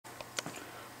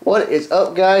What is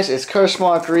up, guys? It's Curse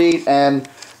Mark Reed, and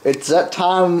it's that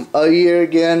time of year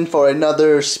again for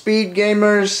another Speed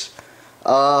Gamers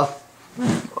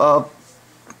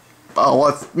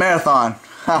marathon.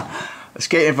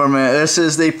 Escaping for a minute. This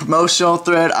is the promotional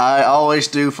thread I always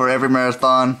do for every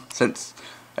marathon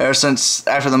ever since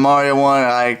after the Mario one.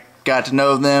 I got to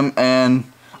know them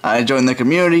and I joined the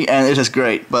community, and it is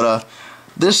great. But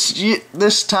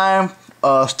this time,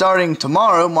 starting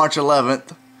tomorrow, March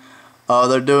 11th.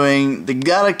 They're doing the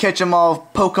Gotta Catch 'Em All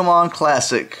Pokemon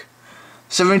Classic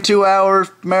 72-hour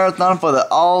marathon for the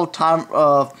all-time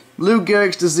Lou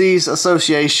Gehrig's Disease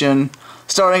Association,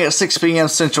 starting at 6 p.m.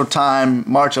 Central Time,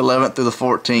 March 11th through the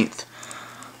 14th.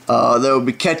 They'll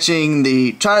be catching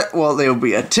they'll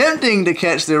be attempting to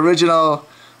catch the original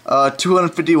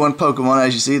 251 Pokemon,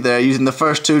 as you see there, using the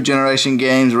first two generation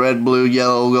games, Red, Blue,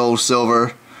 Yellow, Gold,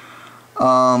 Silver.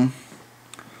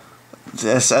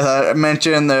 As I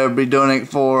mentioned, they'll be doing it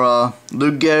for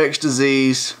Lou Gehrig's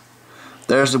Disease.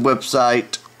 There's the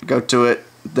website. Go to it.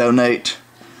 Donate.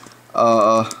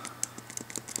 Let's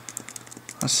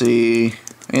see.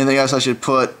 Anything else I should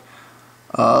put?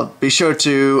 Be sure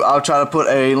to. I'll try to put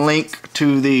a link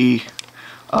to the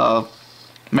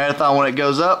marathon when it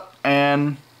goes up.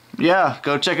 And yeah,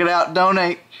 go check it out.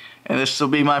 Donate. And this will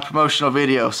be my promotional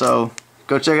video. So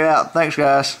go check it out. Thanks,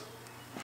 guys.